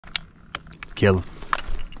kill him.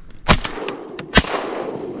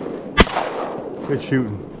 Good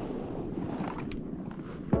shooting.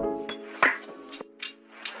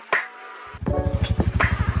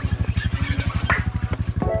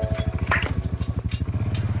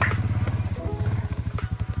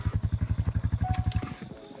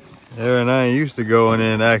 Aaron and I ain't used to going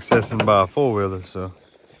in accessing by a four-wheeler, so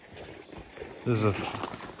this is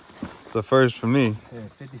the first for me.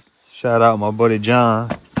 Shout out my buddy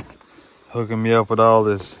John, hooking me up with all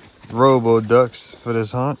this robo ducks for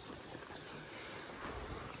this hunt.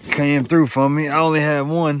 Came through for me. I only had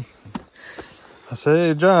one. I said,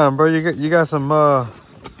 "Hey John, bro, you got some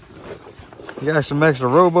extra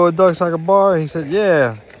robo ducks I could borrow?" He said,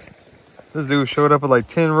 "Yeah." This dude showed up with like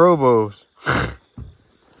 10 robos.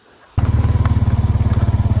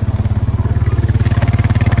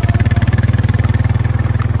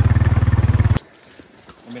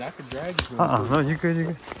 No, you good, you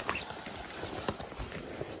good.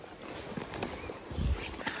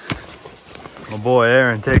 My boy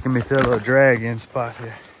Aaron taking me to a little drag-in spot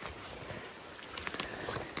here.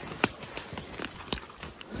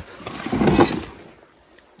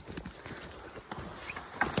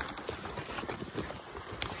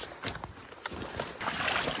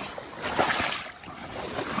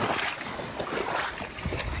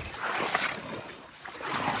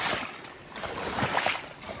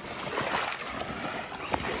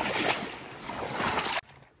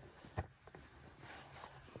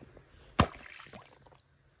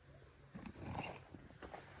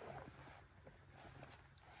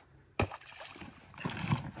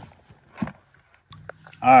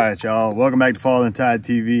 All right, y'all. Welcome back to Falling Tide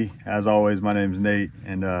TV. As always, my name's Nate,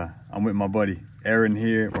 and I'm with my buddy Aaron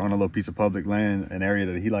here. We're on a little piece of public land, an area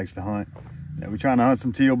that he likes to hunt. We're trying to hunt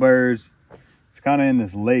some teal birds. It's kind of in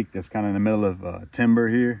this lake that's kind of in the middle of timber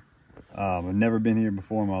here. I've never been here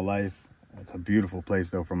before in my life. It's a beautiful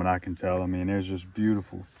place, though, from what I can tell. I mean, there's just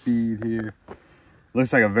beautiful feed here.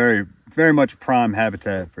 Looks like a very, very much prime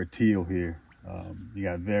habitat for teal here. You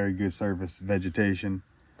got very good surface vegetation.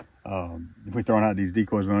 If we're throwing out these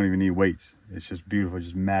decoys, we don't even need weights. It's just beautiful,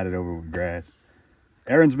 just matted over with grass.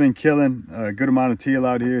 Aaron's been killing a good amount of teal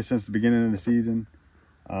out here since the beginning of the season.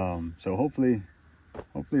 So hopefully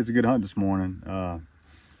it's a good hunt this morning. I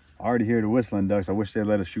already hear the whistling ducks. I wish they'd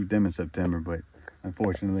let us shoot them in September, but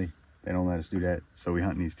unfortunately they don't let us do that. So we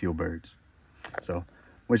hunting these teal birds. So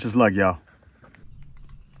wish us luck, y'all.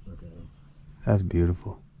 That's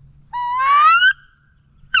beautiful.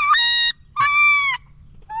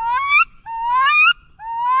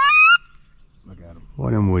 Boy,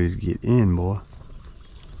 them woodies get in, boy.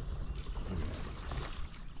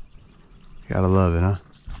 Gotta love it, huh?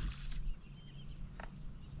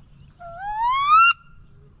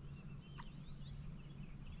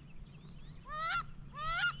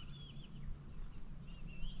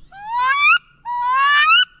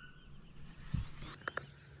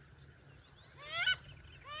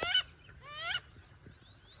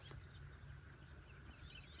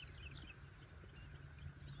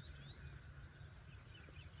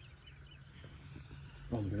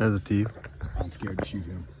 That's a teal. I'm scared to shoot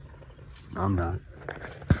him. I'm not.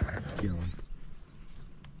 Kill him.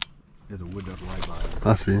 There's a wood duck right by him.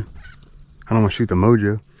 I see him. I don't want to shoot the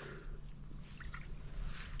mojo.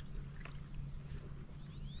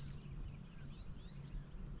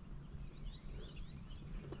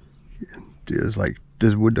 Yeah, dude, it's like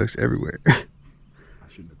there's wood ducks everywhere. I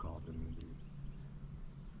shouldn't have called them, dude.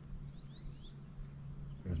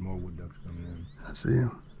 There's more wood ducks coming in. I see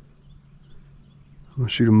him. I'm gonna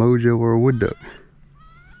shoot a mojo or a wood duck.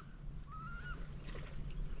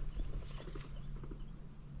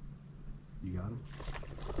 You got him?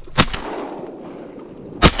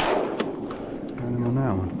 Got him on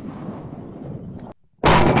that one.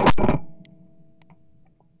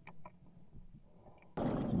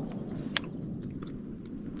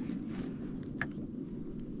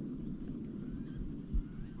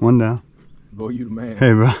 One down. Boy, you the man.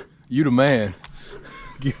 Hey, bro. You the man.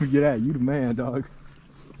 Give me that. You the man, dog.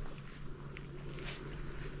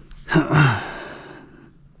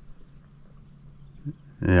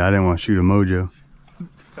 Yeah, I didn't want to shoot a mojo.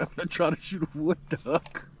 I'm not trying to shoot a wood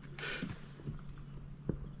duck.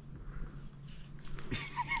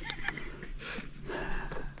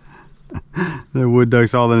 The wood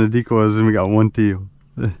ducks all in the decoys, and we got one teal.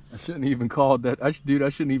 I shouldn't even call that. Dude, I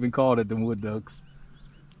shouldn't even call it them wood ducks.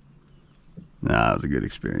 Nah, it was a good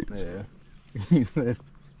experience. Yeah.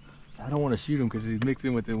 I don't want to shoot him because he's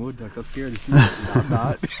mixing with the wood ducks. I'm scared to shoot him. I'm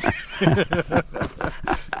not.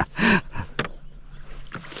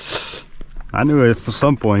 I knew at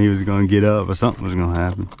some point he was going to get up or something was going to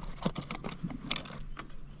happen.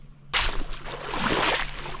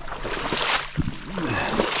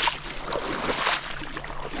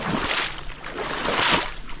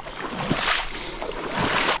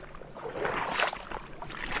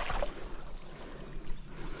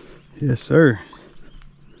 Yes, sir.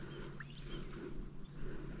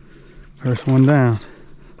 First one down.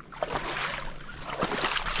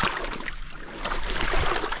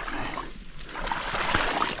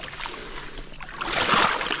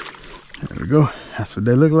 There we go. That's what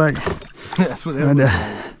they look like. That's what they look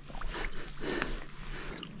like.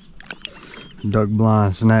 Duck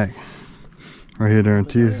blind snack. Right here during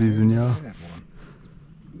teal season, y'all.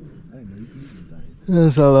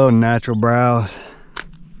 It's a little natural browse.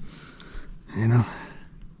 You know.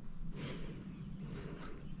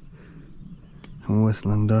 Some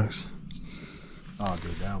whistling ducks. Oh,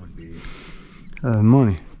 dude, that would be. That's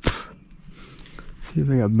money. See if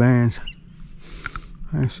they got bands.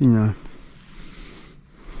 I ain't seen none.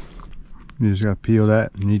 You just gotta peel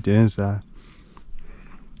that and eat the inside.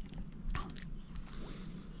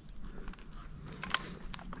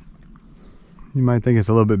 You might think it's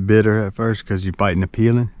a little bit bitter at first because you're biting the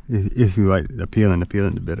peeling. If you like the peeling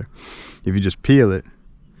the bitter. If you just peel it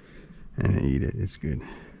and then eat it, it's good.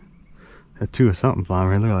 That two or something flying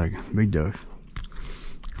right there, like big ducks.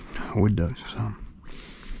 Wood ducks or something.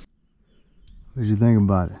 What did you think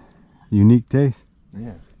about it? Unique taste?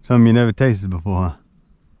 Yeah. Something you never tasted before, huh?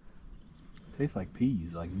 Tastes like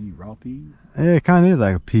peas, like you eat raw peas. Yeah, it kind of is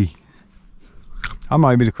like a pea. I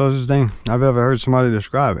might be the closest thing I've ever heard somebody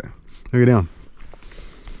describe it. Look at them.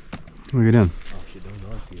 Look at them. Oh shit, those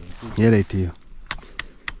are teal. Yeah, they teal.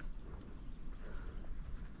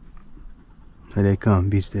 Here they come,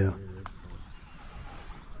 be still.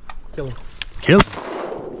 Kill them. Kill them?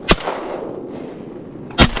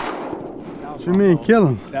 What you mean kill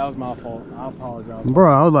them? That was my fault. I apologize. Bro,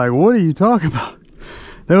 I was like, what are you talking about?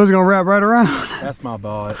 They was gonna wrap right around. That's my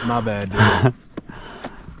bad. My bad, dude.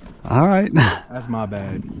 All right. That's my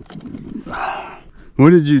bad.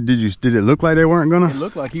 What did it look like they weren't gonna? It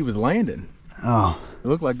looked like he was landing. Oh. It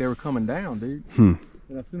looked like they were coming down, dude. Hmm.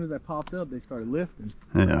 And as soon as I popped up, they started lifting.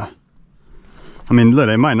 Yeah. I mean, look,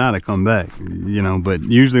 they might not have come back, you know, but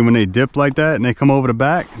usually when they dip like that and they come over the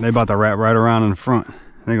back, they about to wrap right around in the front.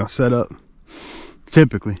 They gonna set up.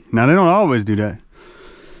 Typically. Now, they don't always do that,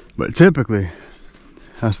 but typically,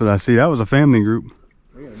 that's what I see. That was a family group.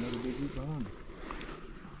 They got another big group behind them.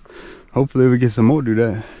 Hopefully we get some more do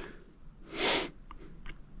that.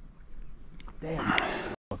 Damn.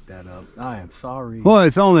 Fuck that up. I am sorry. Well,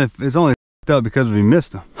 it's only up because we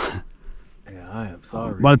missed them. Yeah, I am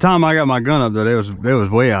sorry. By the time I got my gun up there, they was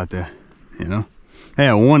way out there, you know. They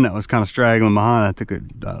had one that was kind of straggling behind. I took a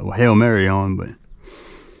Hail Mary on, but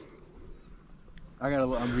I'm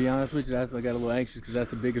gonna be honest with you, I got a little anxious because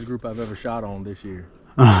that's the biggest group I've ever shot on this year.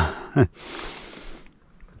 That's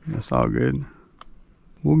all good.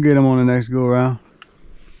 We'll get them on the next go around.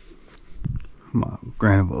 My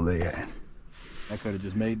Granville they at. I could have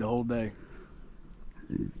just made the whole day.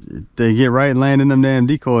 If they get right landing them damn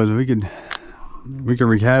decoys, we could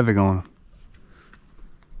wreak havoc on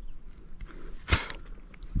them.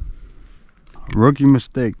 Rookie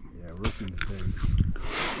mistake. Yeah, rookie mistake.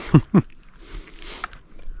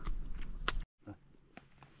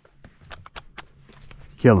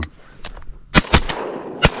 Kill him.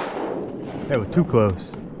 That was too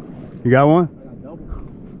close. You got one? I got a double.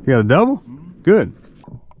 You got a double? Mm-hmm. Good.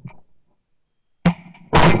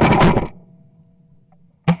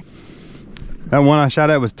 That one I shot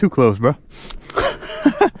at was too close, bro.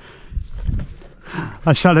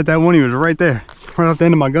 I shot at that one, he was right there. Right off the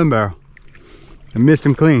end of my gun barrel. I missed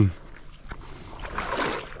him clean.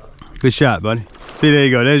 Good shot, buddy. See, there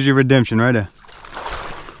you go. There's your redemption right there.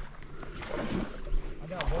 I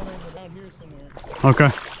got one over down here somewhere. Okay.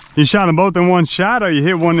 You shot them both in one shot, or you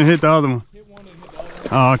hit one and hit the other one? Hit one and hit the other one.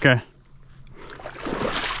 Oh, okay.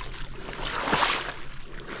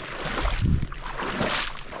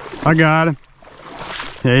 I got him.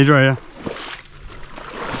 Yeah, he's right here.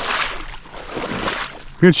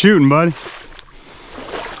 Good shooting, buddy.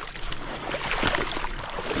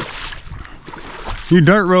 You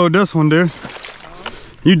dirt rolled this one, dude.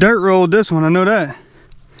 You dirt rolled this one, I know that.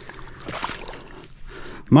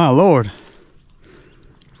 My Lord.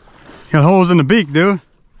 Got holes in the beak, dude.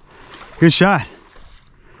 Good shot.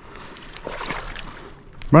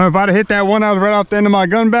 Bro, if I'd have hit that one that was right off the end of my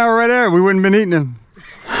gun barrel right there, we wouldn't have been eating them.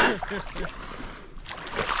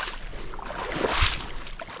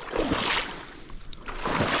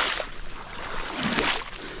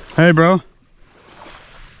 Hey, bro.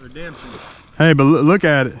 Redemption. Hey, but look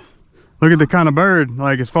at it. Look at the kind of bird,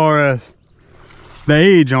 like as far as the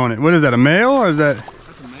age on it. What is that, a male or is that?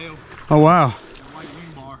 That's a male. Oh, wow. White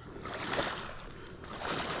wing bar.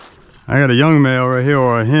 I got a young male right here,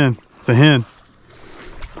 or a hen. It's a hen.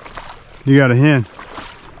 You got a hen.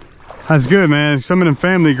 That's good, man. Some of them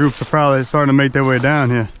family groups are probably starting to make their way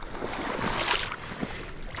down here.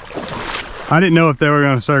 I didn't know if they were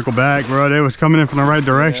gonna circle back, bro. They was coming in from the right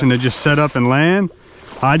direction. They just set up and land.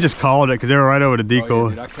 I just called it because they were right over the decoy. Oh,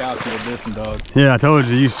 yeah, dude, I calculated this one, dog. Yeah, I told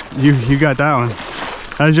you, you got that one.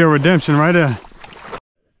 That's your redemption right there.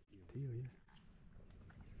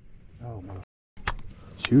 Oh my.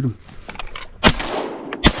 Shoot him.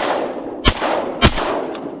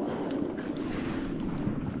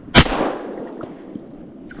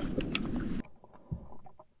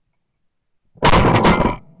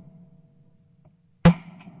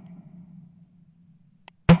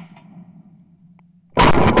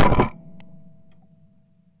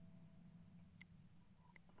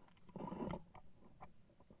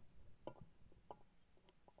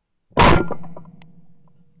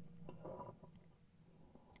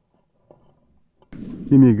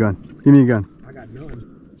 Give me a gun. Give me a gun. I got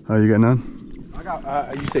none. Oh, you got none? I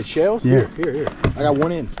got, you said shells? Yeah. Here. I got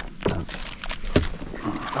one in.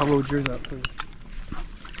 I'll load yours up, please.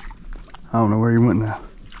 I don't know where you went now.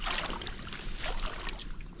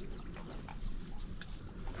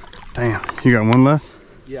 Damn, you got one left?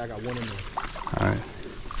 Yeah, I got one in there. All right.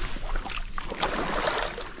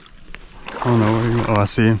 I don't know where you went. Oh, I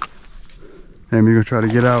see him. Damn, you gonna try to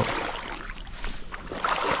get out.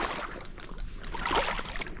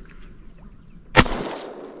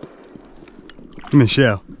 Give me a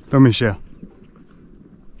shell. Throw me a shell.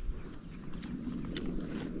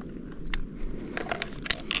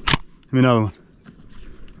 Give me another one.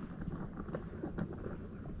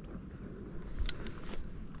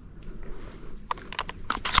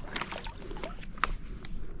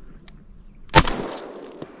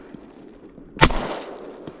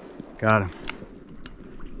 Got him.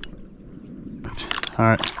 All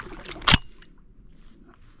right.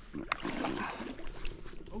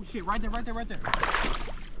 Oh shit, right there.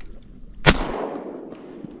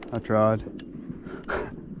 I tried.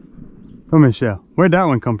 Throw me a shell. Where'd that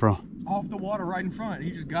one come from? Off the water right in front.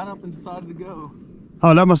 He just got up and decided to go.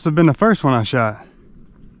 Oh, that must have been the first one I shot.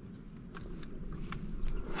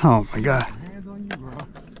 Oh my God. Hands on you, bro.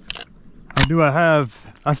 Oh, do I have,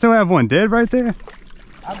 I still have one dead right there?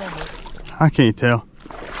 I don't know. I can't tell.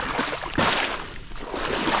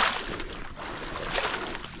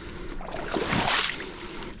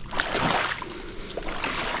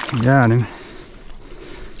 Got him.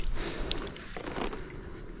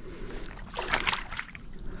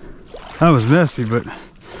 That was messy, but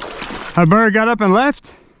that bird got up and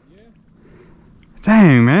left? Yeah.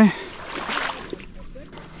 Dang, man.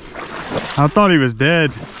 I thought he was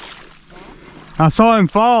dead. I saw him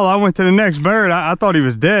fall. I went to the next bird. I thought he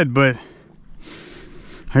was dead, but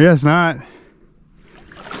I guess not.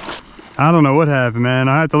 I don't know what happened, man.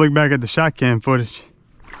 I have to look back at the shot cam footage.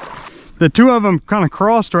 The two of them kind of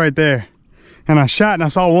crossed right there, and I shot and I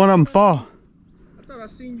saw one of them fall. I thought I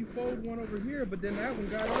seen you fold one over here, but then that one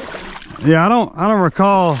got open. Yeah, I don't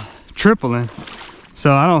recall tripling,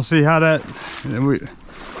 so I don't see how that.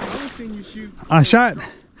 I seen you shoot. I shot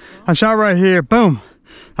right here. Boom!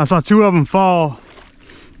 I saw two of them fall.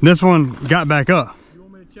 This one got back up. You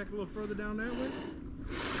want me to check a little further down that way?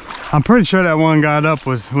 I'm pretty sure that one got up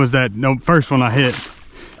was that first one I hit.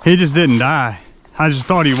 He just didn't die. I just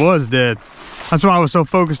thought he was dead. That's why I was so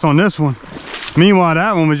focused on this one. Meanwhile,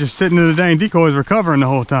 that one was just sitting in the dang decoys recovering the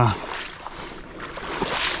whole time.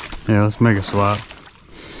 Yeah, let's make a swap.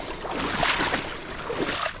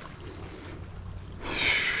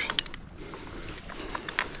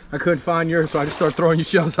 I couldn't find yours, so I just started throwing you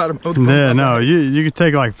shells out of both. Yeah, no, you could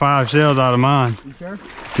take like 5 shells out of mine. You sure?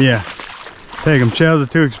 Yeah, take them. Shells are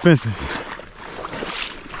too expensive.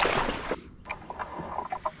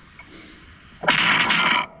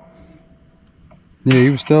 Yeah,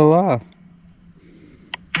 he was still alive.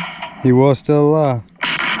 He was still alive.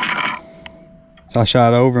 So I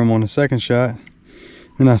shot over him on the second shot.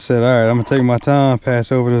 Then I said, all right, I'm gonna take my time,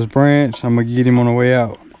 pass over this branch. I'm gonna get him on the way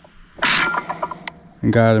out.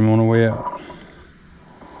 And got him on the way out.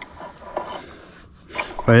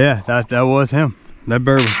 But yeah, that was him. That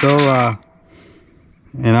bird was still alive.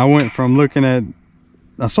 And I went from looking at,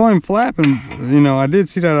 I saw him flapping, you know, I did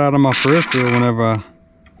see that out of my peripheral whenever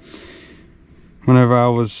I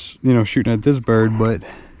was, you know, shooting at this bird, but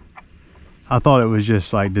I thought it was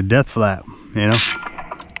just like the death flap, you know?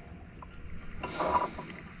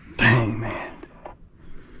 Dang, man.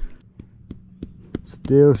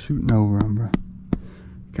 Still shooting over him, bro.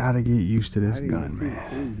 Gotta get used to this gun, man.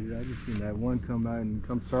 Food, dude. I just seen that one come out and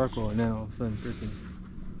come circle, and then all of a sudden freaking.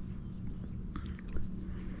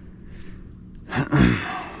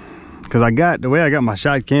 Because the way I got my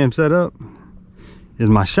shot cam set up is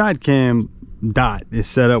my shot cam dot is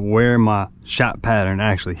set up where my shot pattern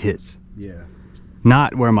actually hits. Yeah.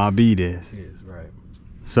 Not where my bead is. It is, right.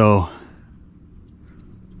 So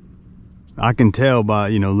I can tell by,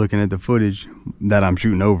 you know, looking at the footage that I'm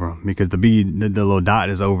shooting over them, because the little dot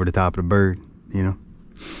is over the top of the bird, you know.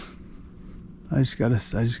 I just gotta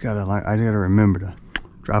remember to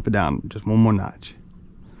drop it down just one more notch.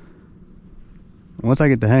 Once I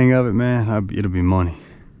get the hang of it, man, it'll be money.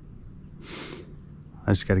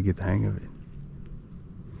 I just gotta get the hang of it.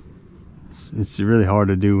 It's really hard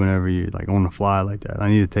to do whenever you're like on the fly like that. I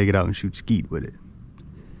need to take it out and shoot skeet with it.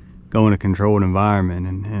 Go in a controlled environment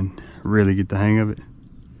and really get the hang of it.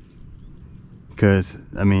 Because,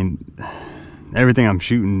 I mean, everything I'm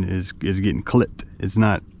shooting is getting clipped. It's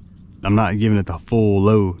not, I'm not giving it the full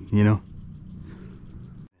load, you know?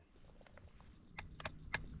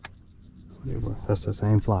 That's the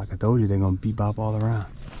same flock. I told you they're gonna bebop all around.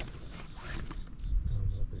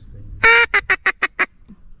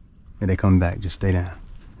 And they come back, just stay down.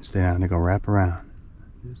 Stay down, they're gonna wrap around.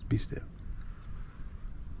 Just be still.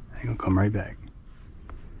 They're gonna come right back.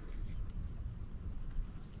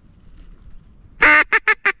 They're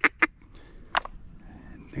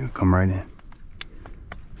gonna come right in.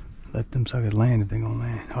 Let them suckers land if they're gonna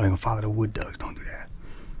land. Oh, they're gonna follow the wood ducks, don't do that.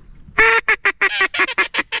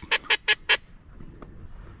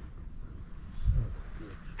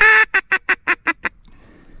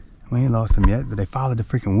 We ain't lost them yet, but they followed the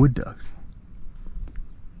freaking wood ducks.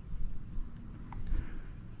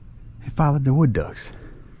 They followed the wood ducks.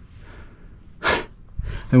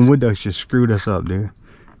 Them wood ducks just screwed us up, dude.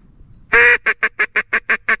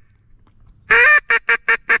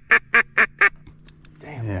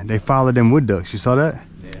 Damn. Yeah, they followed them wood ducks. You saw that?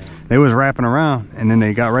 Yeah. They was wrapping around, and then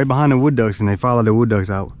they got right behind the wood ducks, and they followed the wood ducks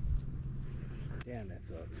out. Damn, that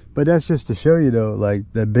sucks. But that's just to show you, though, like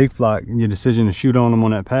that big flock, your decision to shoot on them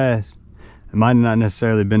on that pass, it might not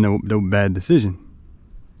necessarily been the bad decision,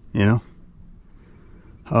 you know.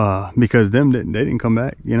 Because they didn't come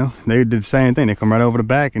back, you know. They did the same thing. They come right over the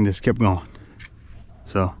back and just kept going.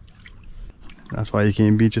 So that's why you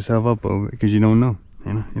can't beat yourself up over it, because you don't know,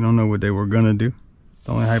 you know. You don't know what they were gonna do. It's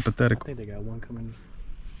only hypothetical. I think they got one coming.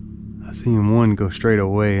 I seen one go straight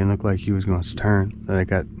away and look like he was gonna turn. Then they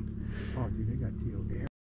got. Oh, dude, they got Teal there.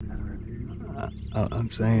 I'm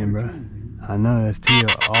saying, bro. I know that's Teal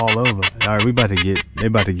all over. All right, they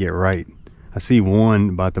about to get right. I see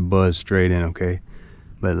one about to buzz straight in, okay?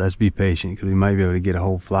 But let's be patient, because we might be able to get a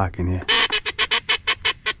whole flock in here.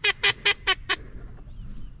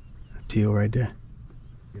 Teal right there.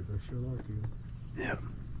 Yeah, those sure are Teal. Yep.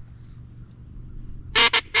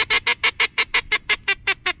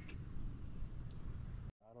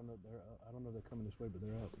 I don't know if they're coming this way, but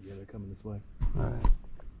they're out. Yeah, they're coming this way. All right.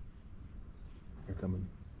 They're coming.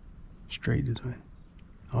 Straight this way.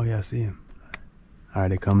 Oh yeah, I see him. All right,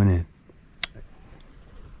 they're coming in.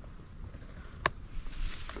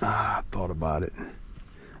 I thought about it.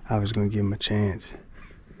 I was gonna give them a chance.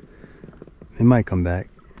 They might come back.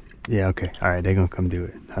 Yeah, okay. All right, they're gonna come do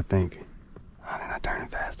it, I think. Oh, they're not turning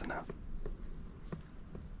fast enough.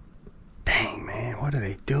 Dang, man, what are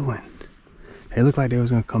they doing? They looked like they was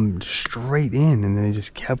gonna come straight in, and then they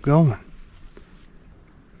just kept going.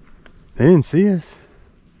 They didn't see us.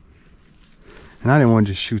 And I didn't want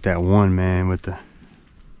to just shoot that one, man, with the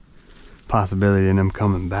possibility of them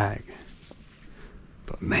coming back.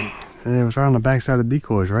 But man, it was right on the backside of the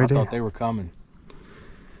decoys right there. I thought they were coming.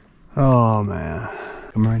 Oh man,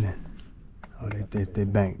 come right in. Oh, they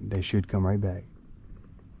banked. They should come right back.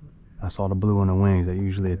 I saw the blue on the wings. That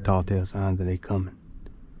usually a tall tale signs that they coming.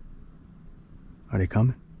 Are they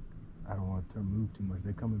coming? I don't want to move too much.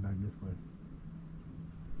 They're coming back this way.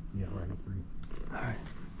 Yeah, right on 3. All right.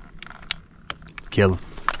 Kill him.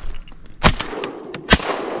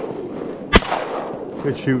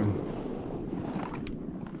 Good shooting.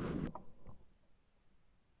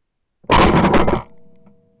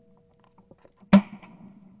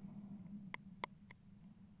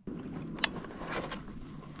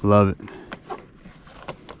 Love it.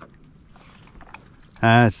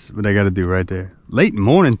 That's what I got to do right there. Late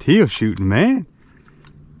morning teal shooting, man.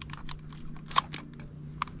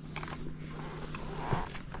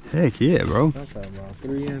 Heck yeah, bro. That's talking about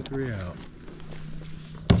 3 in, 3 out.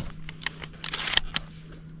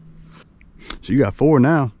 So you got 4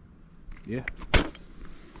 now. Yeah.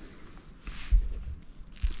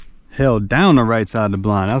 Held down the right side of the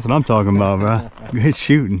blind. That's what I'm talking about, bro. Good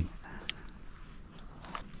shooting.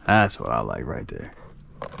 That's what I like right there.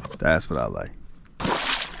 That's what I like.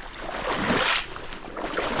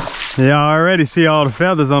 Yeah, I already see all the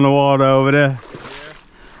feathers on the water over there.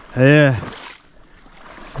 Yeah. Yeah.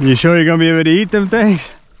 You sure you're gonna be able to eat them things?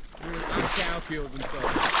 I'm cow killed and so.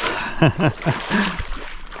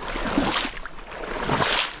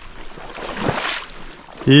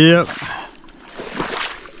 Yep.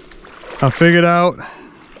 I figured out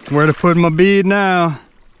where to put my bead now.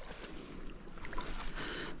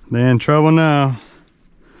 They're in trouble now.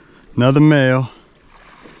 Another male.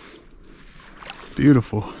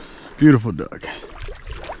 Beautiful, beautiful duck.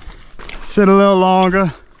 Sit a little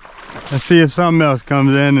longer. Let's see if something else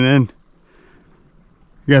comes in, and then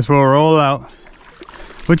I guess we'll roll out.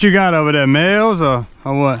 What you got over there, males or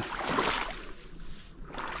what?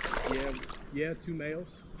 Yeah, 2 males.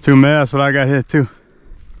 2 males, that's what I got here too.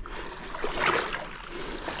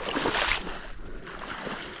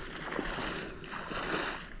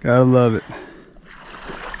 Gotta love it.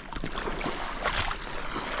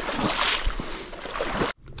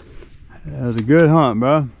 That was a good hunt,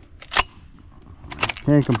 bro.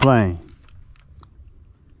 Can't complain.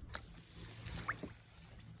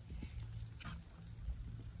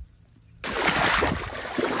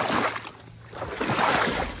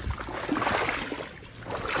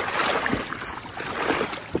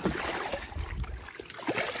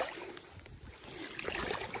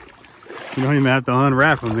 You don't even have to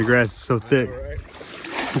unwrap them, the grass is so thick.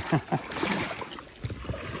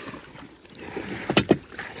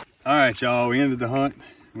 All right, y'all, we ended the hunt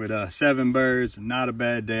with 7 birds. Not a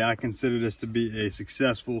bad day. I consider this to be a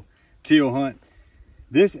successful teal hunt.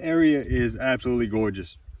 This area is absolutely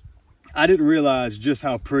gorgeous. I didn't realize just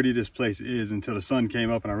how pretty this place is until the sun came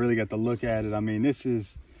up and I really got to look at it. I mean, this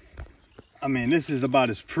is about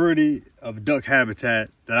as pretty of duck habitat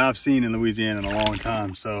that I've seen in Louisiana in a long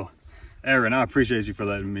time. So Aaron, I appreciate you for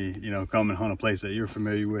letting me, come and hunt a place that you're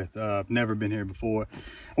familiar with. I've never been here before.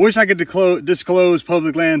 I wish I could disclose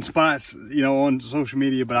public land spots, on social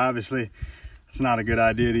media, but obviously it's not a good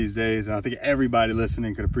idea these days. And I think everybody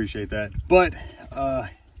listening could appreciate that. But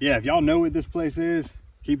yeah, if y'all know what this place is,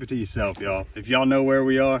 keep it to yourself, y'all. If y'all know where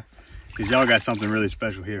we are, because y'all got something really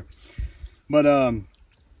special here. But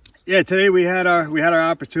yeah, today we had our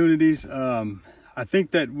opportunities.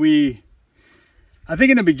 I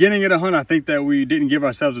think in the beginning of the hunt, I think that we didn't give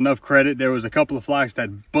ourselves enough credit. There was a couple of flocks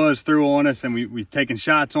that buzzed through on us, and we taken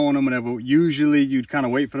shots on them whenever usually you'd kind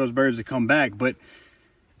of wait for those birds to come back. But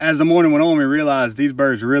as the morning went on, we realized these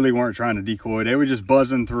birds really weren't trying to decoy. They were just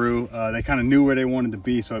buzzing through. They kind of knew where they wanted to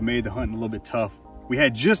be, so it made the hunt a little bit tough. We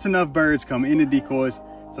had just enough birds come into decoys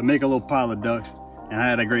to make a little pile of ducks, and I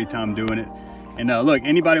had a great time doing it. And look,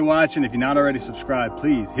 anybody watching, if you're not already subscribed,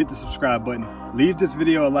 please hit the subscribe button. Leave this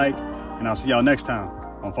video a like, and I'll see y'all next time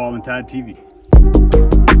on Falling Tide TV.